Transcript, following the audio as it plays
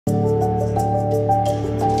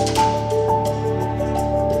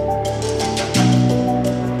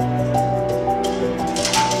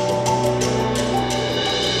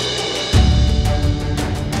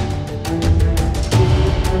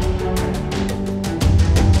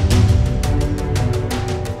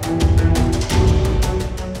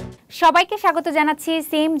সবাইকে স্বাগত জানাচ্ছি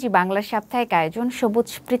সিএমজি বাংলার সাপ্তাহিক আয়োজন সবুজ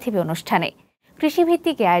পৃথিবী অনুষ্ঠানে।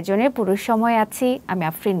 কৃষিভিত্তিক আয়োজনে পুরো সময় আছি আমি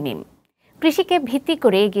আফরিন মিম। কৃষিকে ভিত্তি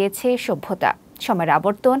করে এগিয়েছে সভ্যতা। সময়ের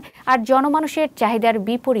আবর্তন আর জনমানুষের চাহিদার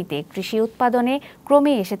বিপরীতে কৃষি উৎপাদনে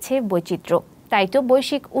ক্রমে এসেছে বৈচিত্র্য। তাই তো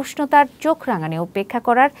বৈশ্বিক উষ্ণতার চোখ রাঙানি উপেক্ষা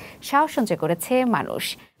করার সাহস সঞ্চয় করেছে মানুষ।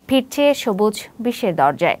 ফিরছে সবুজ বিশ্বের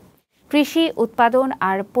দরজায়। কৃষি উৎপাদন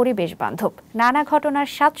আর পরিবেশ বান্ধব নানা ঘটনার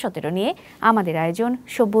 ৭-১৭ নিয়ে আমাদের আয়োজন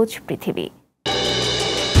সবুজ পৃথিবী।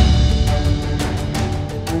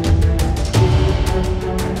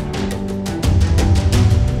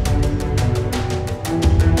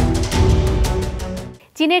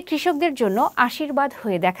 চীনের কৃষকদের জন্য আশীর্বাদ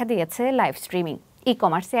হয়ে দেখা দিয়েছে লাইভ স্ট্রিমিং। ই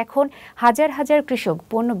কমার্সে এখন হাজার হাজার কৃষক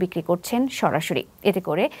পণ্য বিক্রি করছেন সরাসরি। এতে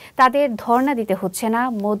করে তাদের ধর্ণা দিতে হচ্ছে না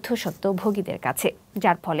মধ্যস্বত্বভোগীদের কাছে,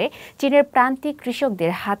 যার ফলে চীনের প্রান্তিক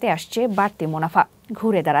কৃষকদের হাতে আসছে বাড়তি মুনাফা।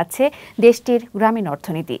 ঘুরে দাঁড়াচ্ছে দেশটির গ্রামীণ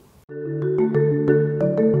অর্থনীতি।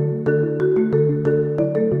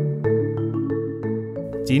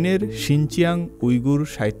 চীনের শিনচিয়াং উইগুর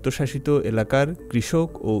স্বায়ত্তশাসিত এলাকার কৃষক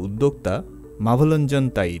ও উদ্যোক্তা মাভলঞ্জন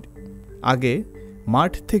তাইর আগে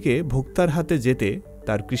মাঠ থেকে ভোক্তার হাতে যেতে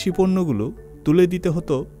তার কৃষিপণ্যগুলো তুলে দিতে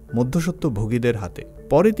হতো মধ্যস্বত্বভোগীদের হাতে।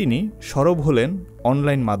 পরে তিনি সরব হলেন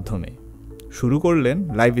অনলাইন মাধ্যমে, শুরু করলেন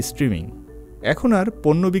লাইভ স্ট্রিমিং। এখন আর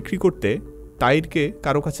পণ্য বিক্রি করতে তাইরকে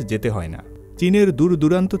কারো কাছে যেতে হয় না। চীনের দূর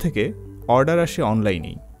দূরান্ত থেকে অর্ডার আসে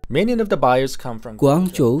অনলাইনেই।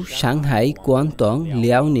 গুয়াংচৌ, Shanghai, কুয়ান্তং,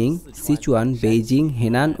 Liaoning, Sichuan, Beijing,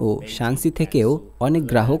 Henan ও শানসি থেকেও অনেক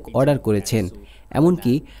গ্রাহক অর্ডার করেছেন।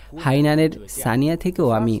 এমনকি হাইনানের সানিয়া থেকেও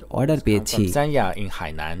আমি অর্ডার পেয়েছি।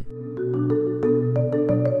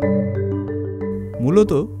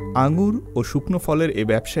 মূলত আঙুর ও শুকনো ফলের এ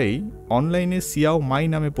ব্যবসায়ী অনলাইনে সিয়াও মাই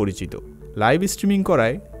নামে পরিচিত। লাইভ স্ট্রিমিং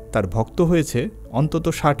করায় তার ভক্ত হয়েছে অন্তত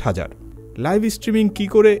 ৬০,০০০। লাইভ স্ট্রিমিং কি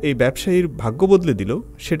করে এই ব্যবসায়ীর ভাগ্য বদলে দিল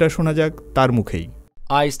সেটা শোনা যাক তার মুখেই।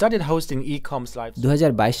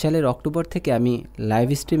 ২০২২ সালের অক্টোবর থেকে আমি লাইভ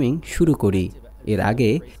স্ট্রিমিং শুরু করি। এর আগে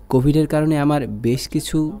কোভিডের কারণে আমার বেশ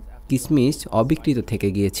কিছু কিসমিস অবিকৃত থেকে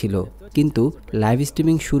গিয়েছিল, কিন্তু লাইভ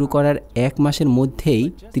স্ট্রিমিং শুরু করার ১ মাসের মধ্যেই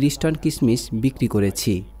 ৩০ টন কিসমিস বিক্রি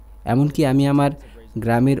করেছি। এমনকি আমি আমার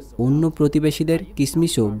গ্রামের অন্য প্রতিবেশীদের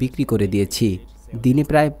কিসমিসও বিক্রি করে দিয়েছি। দিনে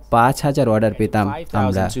প্রায় ৫,০০০ অর্ডার পেতাম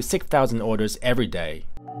আমরা।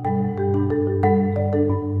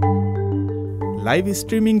 লাইভ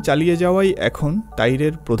স্ট্রিমিং চালিয়ে যাওয়াই এখন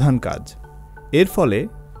তাইরের প্রধান কাজ। এর ফলে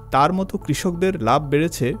তার মতো কৃষকদের লাভ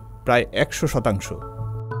বেড়েছে প্রায় ১০০%।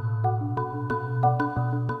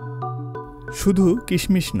 শুধু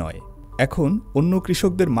কিশমিশ নয়, এখন অন্য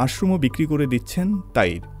কৃষকদের মাশরুমও বিক্রি করে দিচ্ছেন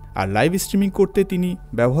তাইর। আর লাইভ স্ট্রিমিং করতে তিনি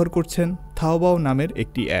ব্যবহার করছেন থাওবাও নামের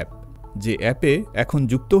একটি অ্যাপ, যে অ্যাপে এখন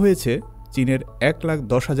যুক্ত হয়েছে চীনের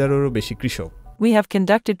 ১,১০,০০০-এরও বেশি কৃষক।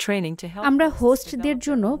 আমরা হোস্টদের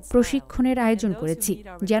জন্য প্রশিক্ষণের আয়োজন করেছি,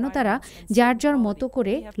 যেন তারা যার যার মতো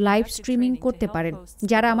করে লাইভ স্ট্রিমিং করতে পারেন।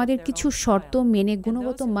 যারা আমাদের কিছু শর্ত মেনে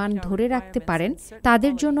গুণগত মান ধরে রাখতে পারেন,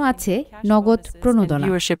 তাদের জন্য আছে নগদ প্রণোদনা।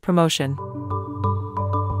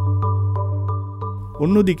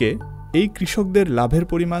 অন্যদিকে এই কৃষকদের লাভের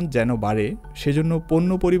পরিমাণ যেন বাড়ে, সেজন্য পণ্য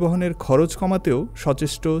পরিবহনের খরচ কমাতেও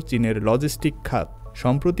সচেষ্ট চীনের লজিস্টিক খাত।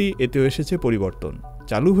 সম্প্রতি এতেও এসেছে পরিবর্তন।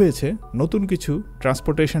 চালু হয়েছে নতুন কিছু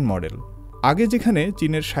ট্রান্সপোর্টেশন মডেল। আগে যেখানে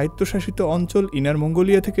চীনের স্বায়ত্তশাসিত অঞ্চল ইনার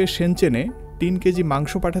মঙ্গোলিয়া থেকে শেনচেনে ৩ কেজি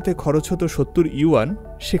মাংস পাঠাতে খরচ হতো ৭০ ইউয়ান,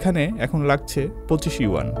 সেখানে এখন লাগছে ২৫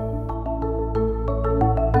 ইউয়ান।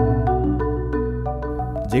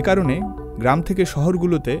 যে কারণে গ্রাম থেকে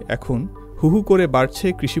শহরগুলোতে এখন হুহু করে বাড়ছে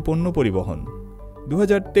কৃষিপণ্য পরিবহন।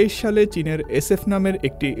 ২০২৩ সালে চীনের SF নামের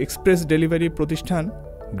একটি এক্সপ্রেস ডেলিভারি প্রতিষ্ঠান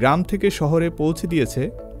গ্রাম থেকে শহরে পৌঁছে দিয়েছে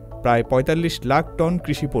প্রায় ৪৫ লাখ টন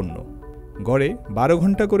কৃষিপণ্য। গড়ে ১২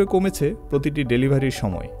 ঘন্টা করে কমেছে প্রতিটি ডেলিভারির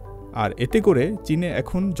সময়। আর এতে করে চীনে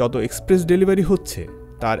এখন যত এক্সপ্রেস ডেলিভারি হচ্ছে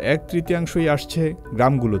তার ১/৩ আসছে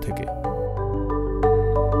গ্রামগুলো থেকে।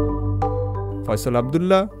 ফয়সাল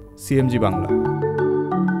আব্দুল্লাহ, সিএমজি বাংলা।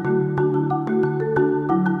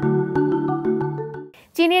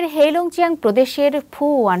 চীনের হেইলংজিয়াং প্রদেশের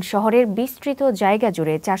ফুওয়ান শহরের বিস্তৃত জায়গা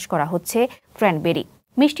জুড়ে চাষ করা হচ্ছে ক্র্যানবেরি।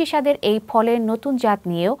 মিষ্টি স্বাদের এই ফলের নতুন জাত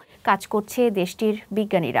নিয়েও কাজ করছে দেশটির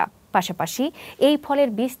বিজ্ঞানীরা। পাশাপাশি এই ফলের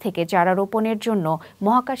বীজ থেকে চারা রোপণের জন্য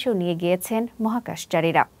মহাকাশেও নিয়ে গিয়েছেন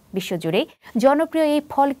মহাকাশচারীরা। বিশ্বজুড়ে জনপ্রিয় এই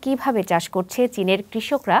ফল কিভাবে চাষ করছে চীনের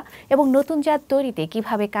কৃষকরা এবং নতুন জাত তৈরিতে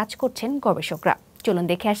কিভাবে কাজ করছেন গবেষকরা, চলুন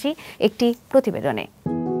দেখে আসি একটি প্রতিবেদনে।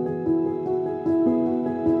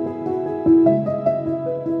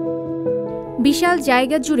 বিশাল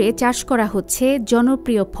জায়গা জুড়ে চাষ করা হচ্ছে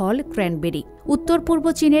জনপ্রিয় ফল ক্র্যানবেরি। উত্তর পূর্ব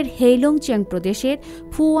চীনের হেইলংজিয়াং প্রদেশের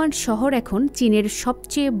ফুওয়ান শহর এখন চীনের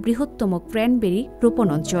সবচেয়ে বৃহত্তম ক্র্যানবেরি রোপণ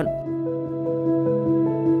অঞ্চল।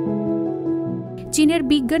 চীনের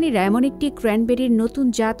বিজ্ঞানীরা এমন একটি ক্র্যানবেরির নতুন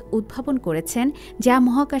জাত উদ্ভাবন করেছেন যা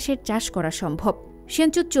মহাকাশের চাষ করা সম্ভব।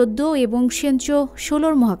 সেঞ্চু 14 এবং সেঞ্চু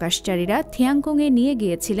 16 মহাকাশচারীরা থিয়াংকংয়ে নিয়ে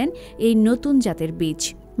গিয়েছিলেন এই নতুন জাতের বীজ।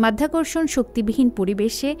 মাধ্যাকর্ষণ শক্তিবিহীন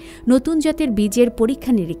পরিবেশে নতুন জাতের বীজের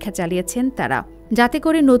পরীক্ষা নিরীক্ষা চালিয়েছেন তারা, যাতে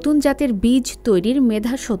করে নতুন জাতের বীজ তৈরির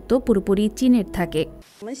মেধাসত্ত্ব পুরোপুরি চীনের থাকে।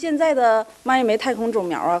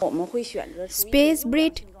 স্পেস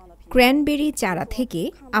ব্রিড ক্র্যানবেরি চারা থেকে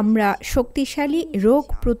আমরা শক্তিশালী রোগ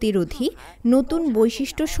প্রতিরোধী নতুন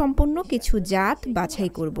বৈশিষ্ট্য সম্পন্ন কিছু জাত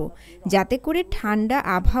বাছাই করব, যাতে করে ঠান্ডা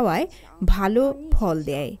আবহাওয়ায় ভালো ফল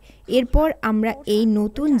দেয়। এরপর আমরা এই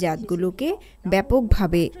নতুন জাতগুলোকে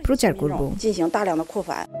ব্যাপকভাবে প্রচার করব।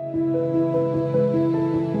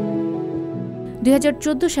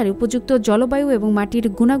 2014 সালে উপযুক্ত জলবায়ু এবং মাটির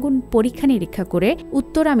গুণাগুণ পরীক্ষা নিরীক্ষা করে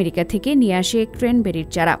উত্তর আমেরিকা থেকে নিয়ে আসে ক্র্যানবেরির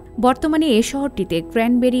চারা। বর্তমানে এ শহরটিতে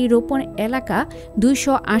ক্র্যানবেরি রোপণ এলাকা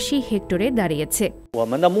 280 হেক্টরে দাঁড়িয়েছে।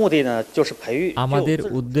 আমাদের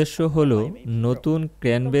উদ্দেশ্য হল নতুন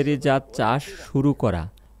ক্র্যানবেরি জাত চাষ শুরু করা।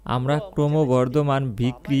 আমরা ক্রমবর্ধমান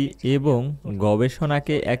বিক্রি এবং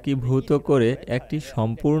গবেষণাকে একীভূত করে একটি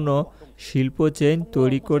সম্পূর্ণ শিল্প চেইন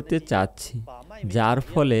তৈরি করতে চাচ্ছি, যার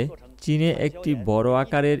ফলে চীনে একটি বড়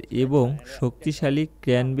আকারের এবং শক্তিশালী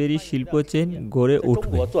ক্র্যানবেরি শিল্প চেইন গড়ে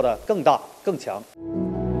উঠবে।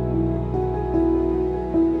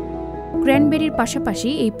 ক্র্যানবেরির পাশাপাশি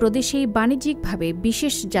এই প্রদেশেই বাণিজ্যিকভাবে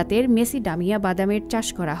বিশেষ জাতের মেসিডামিয়া বাদামের চাষ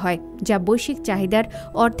করা হয়, যা বৈশ্বিক চাহিদার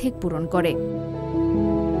অর্ধেক পূরণ করে।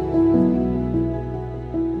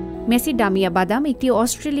 মেসিডামিয়া বাদাম একটি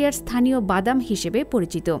অস্ট্রেলিয়ার স্থানীয় বাদাম হিসেবে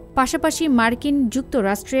পরিচিত। পাশাপাশি মার্কিন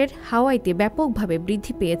যুক্তরাষ্ট্রের হাওয়াইতে ব্যাপকভাবে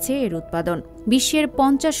বৃদ্ধি পেয়েছে এর উৎপাদন। বিশ্বের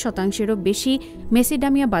 50%-এরও বেশি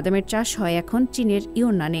মেসিডামিয়া বাদামের চাষ হয় এখন চীনের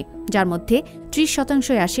ইউনানে, যার মধ্যে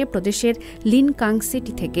 30% আসে প্রদেশের লিনকাং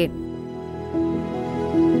সিটি থেকে।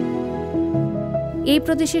 এই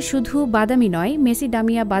প্রদেশে শুধু বাদামই নয়,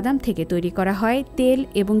 মেসিডামিয়া বাদাম থেকে তৈরি করা হয় তেল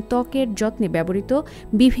এবং ত্বকের যত্নে ব্যবহৃত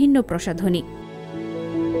বিভিন্ন প্রসাধনী।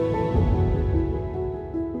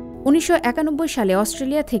 1991 সালে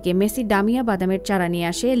অস্ট্রেলিয়া থেকে মেসিডামিয়া বাদামের চারা নিয়ে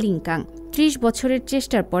আসে লিনকাং। 30 বছরের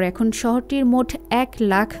চেষ্টার পর এখন শহরটির মোট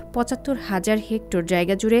 1,75,000 হেক্টর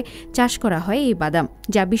জায়গা জুড়ে চাষ করা হয় এই বাদাম,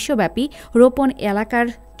 যা বিশ্বব্যাপী রোপণ এলাকার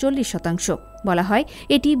 40%। বলা হয়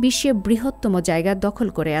এটি বিশ্বের বৃহত্তম জায়গা দখল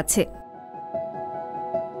করে আছে।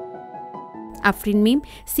 আফরিন মিম,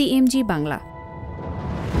 CMG বাংলা।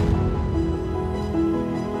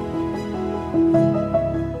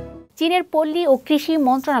 চীনের পল্লী ও কৃষি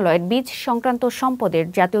মন্ত্রণালয়ের বীজ সংক্রান্ত সম্পদের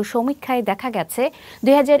জাতীয় সমীক্ষায় দেখা গেছে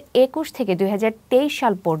 2021 থেকে 2023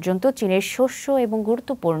 সাল পর্যন্ত চীনের শস্য এবং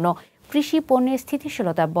গুরুত্বপূর্ণ কৃষি পণ্যের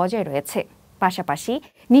স্থিতিশীলতা বজায় রয়েছে। পাশাপাশি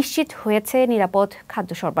নিশ্চিত হয়েছে নিরাপদ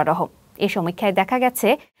খাদ্য সরবরাহ। এ সমীক্ষায় দেখা গেছে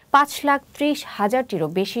 5,30,000-টিরও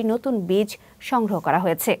বেশি নতুন বীজ সংগ্রহ করা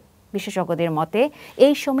হয়েছে। বিশেষজ্ঞদের মতে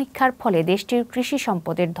এই সমীক্ষার ফলে দেশটির কৃষি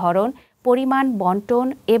সম্পদের ধরন, পরিমাণ, বণ্টন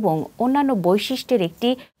এবং অন্যান্য বৈশিষ্ট্যের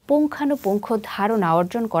একটি পুঙ্খানুপুঙ্খ ধারণা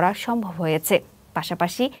অর্জন করা সম্ভব হয়েছে।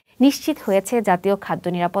 পাশাপাশি নিশ্চিত হয়েছে জাতীয় খাদ্য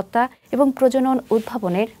নিরাপত্তা এবং প্রজনন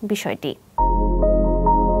উদ্ভাবনের বিষয়টি।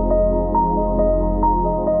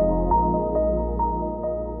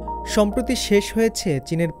 সম্প্রতি শেষ হয়েছে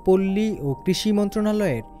চীনের পল্লী ও কৃষি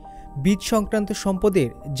মন্ত্রণালয়ের বীজ সংক্রান্ত সম্পদের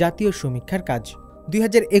জাতীয় সমীক্ষার কাজ।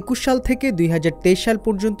 2021 সাল থেকে 2023 সাল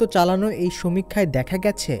পর্যন্ত চালানো এই সমীক্ষায় দেখা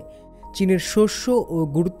গেছে চীনের শস্য ও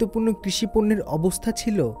গুরুত্বপূর্ণ কৃষিপণ্যের অবস্থা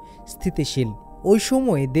ছিল স্থিতিশীল। ওই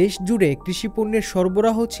সময় দেশ জুড়ে কৃষিপণ্যের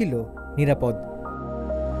সরবরাহ ছিল নিরাপদ।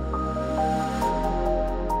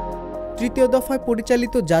 তৃতীয় দফায়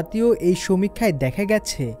পরিচালিত জাতীয় এই সমীক্ষায় দেখা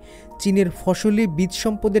গেছে চীনের ফসলি বীজ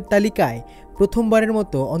সম্পদের তালিকায় প্রথমবারের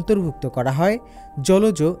মতো অন্তর্ভুক্ত করা হয়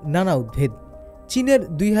জলজ নানা উদ্ভিদ। চীনের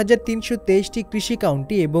 2,323টি কৃষি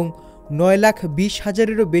কাউন্টি এবং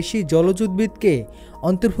 9,20,000-এরও বেশি জলজ উদ্ভিদকে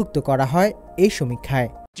অন্তর্ভুক্ত করা হয় এই সমীক্ষায়।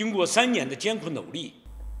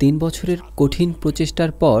 3 বছরের কঠিন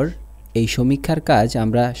প্রচেষ্টার পর এই সমীক্ষার কাজ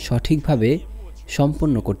আমরা সঠিকভাবে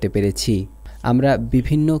সম্পন্ন করতে পেরেছি। আমরা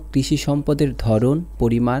বিভিন্ন কৃষি সম্পদের ধরন,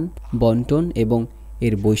 পরিমাণ, বণ্টন এবং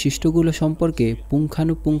এর বৈশিষ্ট্যগুলো সম্পর্কে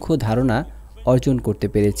পুঙ্খানুপুঙ্খ ধারণা অর্জন করতে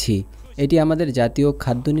পেরেছি। এটি আমাদের জাতীয়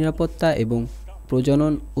খাদ্য নিরাপত্তা এবং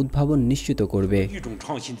প্রজনন উদ্ভাবন নিশ্চিত করবে।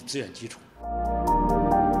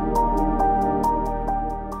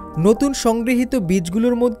 নতুন সংগৃহীত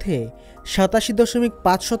বীজগুলোর মধ্যে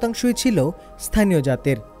 87.5% ছিল স্থানীয়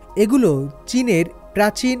জাতের। এগুলো চীনের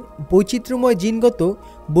প্রাচীন বৈচিত্র্যময় জিনগত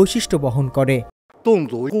বৈশিষ্ট্য বহন করে।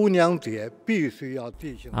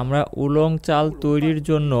 আমরা উলং চাল তৈরির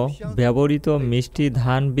জন্য ব্যবহৃত মিষ্টি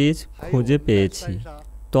ধান বীজ খুঁজে পেয়েছি।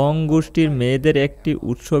 তং গোষ্ঠীর মেয়েদের একটি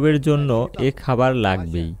উৎসবের জন্য এ খাবার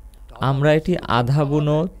লাগবেই। আমরা এটি আধা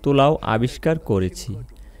বুনো তুলাও আবিষ্কার করেছি।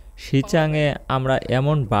 শিচাংয়ে আমরা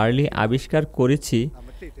এমন বার্লি আবিষ্কার করেছি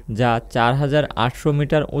যা 4800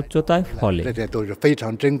 মিটার উচ্চতায় ফলে।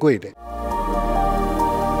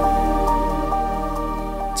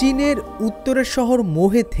 চীনের উত্তরের শহর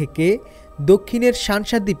মোহে থেকে দক্ষিণের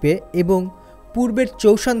শানশা দ্বীপে এবং পূর্বের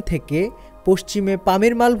চৌশান থেকে পশ্চিমে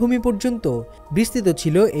পামের মালভূমি পর্যন্ত বিস্তৃত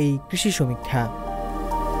ছিল এই কৃষি সমীক্ষা।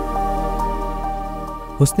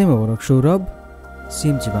 হোসনে মোবারক সৌরভ,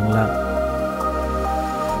 সিএমজি বাংলা।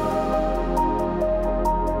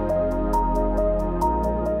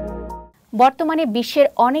 বর্তমানে বিশ্বের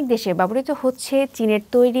অনেক দেশে ব্যবহৃত হচ্ছে চীনের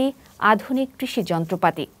তৈরি আধুনিক কৃষি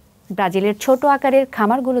যন্ত্রপাতি। ব্রাজিলের ছোট আকারের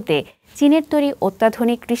খামারগুলোতে চীনের তৈরি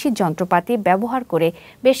অত্যাধুনিক কৃষি যন্ত্রপাতি ব্যবহার করে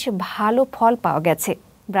বেশ ভালো ফল পাওয়া গেছে।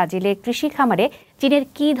 ব্রাজিলের কৃষি খামারে চীনের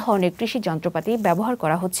কী ধরনের কৃষি যন্ত্রপাতি ব্যবহার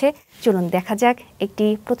করা হচ্ছে, চলুন দেখা যাক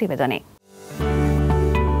একটি প্রতিবেদনে।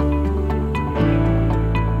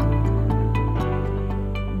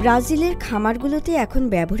 ব্রাজিলের খামারগুলোতে এখন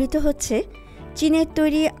ব্যবহৃত হচ্ছে চীনের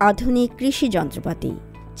তৈরি আধুনিক কৃষি যন্ত্রপাতি।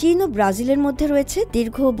 চীন ও ব্রাজিলের মধ্যে রয়েছে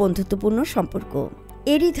দীর্ঘ বন্ধুত্বপূর্ণ সম্পর্ক।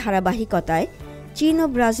 এরই ধারাবাহিকতায় চীন ও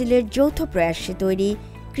ব্রাজিলের যৌথ প্রয়াসে তৈরি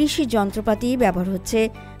কৃষি যন্ত্রপাতি ব্যবহার হচ্ছে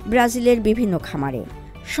ব্রাজিলের বিভিন্ন খামারে।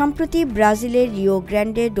 সম্প্রতি ব্রাজিলের রিও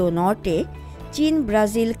গ্র্যান্ডে ডো নর্টে চীন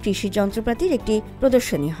ব্রাজিল কৃষি যন্ত্রপাতির একটি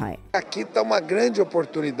প্রদর্শনী হয়।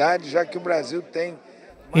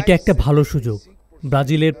 এটা একটা ভালো সুযোগ।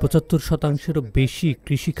 ব্রাজিলের ৭৫%-এরও বেশি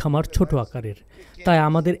কৃষি খামার ছোট আকারের, তাই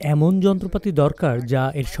আমাদের এমন যন্ত্রপাতি দরকার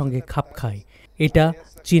যা এর সঙ্গে খাপ খায়। এটা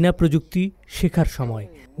চীনা প্রযুক্তি শেখার সময়।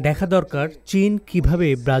 দেখা দরকার চীন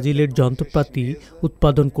কিভাবে ব্রাজিলের যন্ত্রপাতি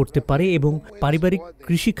উৎপাদন করতে পারে এবং পারিবারিক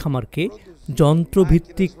কৃষি খামারকে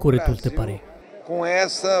যন্ত্রভিত্তিক করে তুলতে পারে।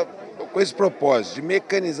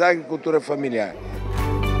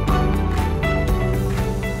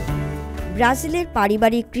 ব্রাজিলের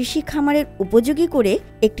পারিবারিক কৃষি খামারের উপযোগী করে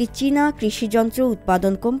একটি চীনা কৃষিযন্ত্র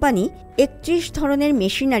উৎপাদন কোম্পানি ৩১ ধরনের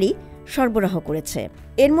মেশিনারি সরবরাহ করেছে।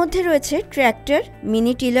 এর মধ্যে রয়েছে ট্র্যাক্টর,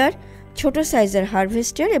 মিনি টিলার, ছোট সাইজের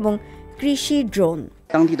হারভেস্টার এবং কৃষি ড্রোন।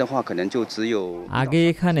 আগে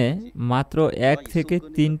এখানে মাত্র ১ থেকে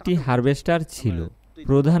 ৩টি হারভেস্টার ছিল,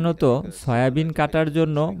 প্রধানত সয়াবিন কাটার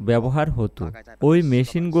জন্য ব্যবহার হতো। ওই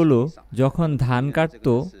মেশিনগুলো যখন ধান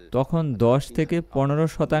কাটত তখন ১০ থেকে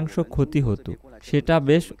 ১৫% ক্ষতি হতো। সেটা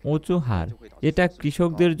বেশ উঁচু হার। এটা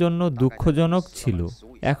কৃষকদের জন্য দুঃখজনক ছিল।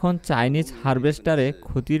 এখন চাইনিজ হারভেস্টারে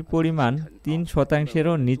ক্ষতির পরিমাণ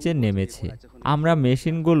 ৩%-এরও নিচে নেমেছে। আমরা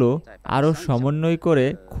মেশিনগুলো আরও সমন্বয়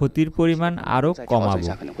করে ক্ষতির পরিমাণ আরও কমাবো।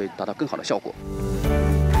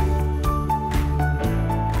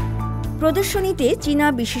 প্রদর্শনীতে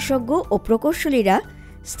চীনা বিশেষজ্ঞ ও প্রকৌশলীরা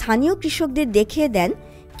স্থানীয় কৃষকদের দেখিয়ে দেন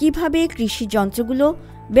কিভাবে কৃষি যন্ত্রগুলো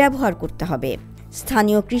ব্যবহার করতে হবে।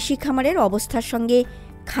 স্থানীয় কৃষি খামারের অবস্থার সঙ্গে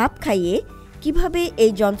খাপ খাইয়ে কিভাবে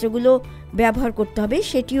এই যন্ত্রগুলো ব্যবহার করতে হবে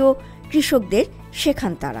সেটিও কৃষকদের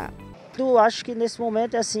শেখান তারা।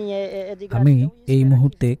 আমি এই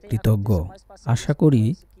মুহূর্তে কৃতজ্ঞ। আশা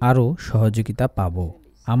করি আরও সহযোগিতা পাব।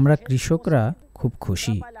 আমরা কৃষকরা খুব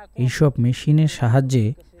খুশি। এইসব মেশিনের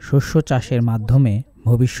সাহায্যে শস্য চাষের মাধ্যমে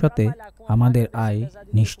ভবিষ্যতে আমাদের আয়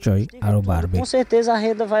নিশ্চয়ই আরও বাড়বে।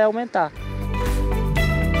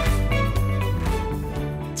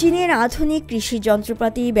 চীনের আধুনিক কৃষি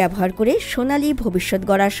যন্ত্রপাতি ব্যবহার করে সোনালী ভবিষ্যৎ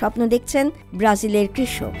গড়ার স্বপ্ন দেখছেন ব্রাজিলের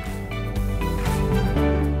কৃষক।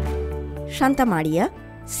 শান্তা মারিয়া,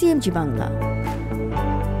 সিএমজি বাংলা।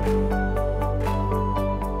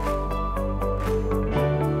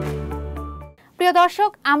 প্রিয়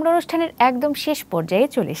দর্শক, আমরা অনুষ্ঠানের একদম শেষ পর্যায়ে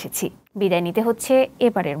চলে এসেছি। বিদায় নিতে হচ্ছে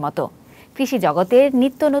এবারের মতো। কৃষি জগতের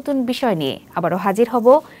নিত্য নতুন বিষয় নিয়ে আবারও হাজির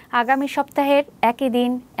হব আগামী সপ্তাহের একই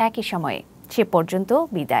দিন একই সময়ে। সে পর্যন্ত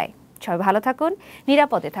বিদায়। সবাই ভালো থাকুন,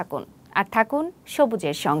 নিরাপদে থাকুন, আর থাকুন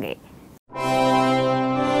সবুজের সঙ্গে।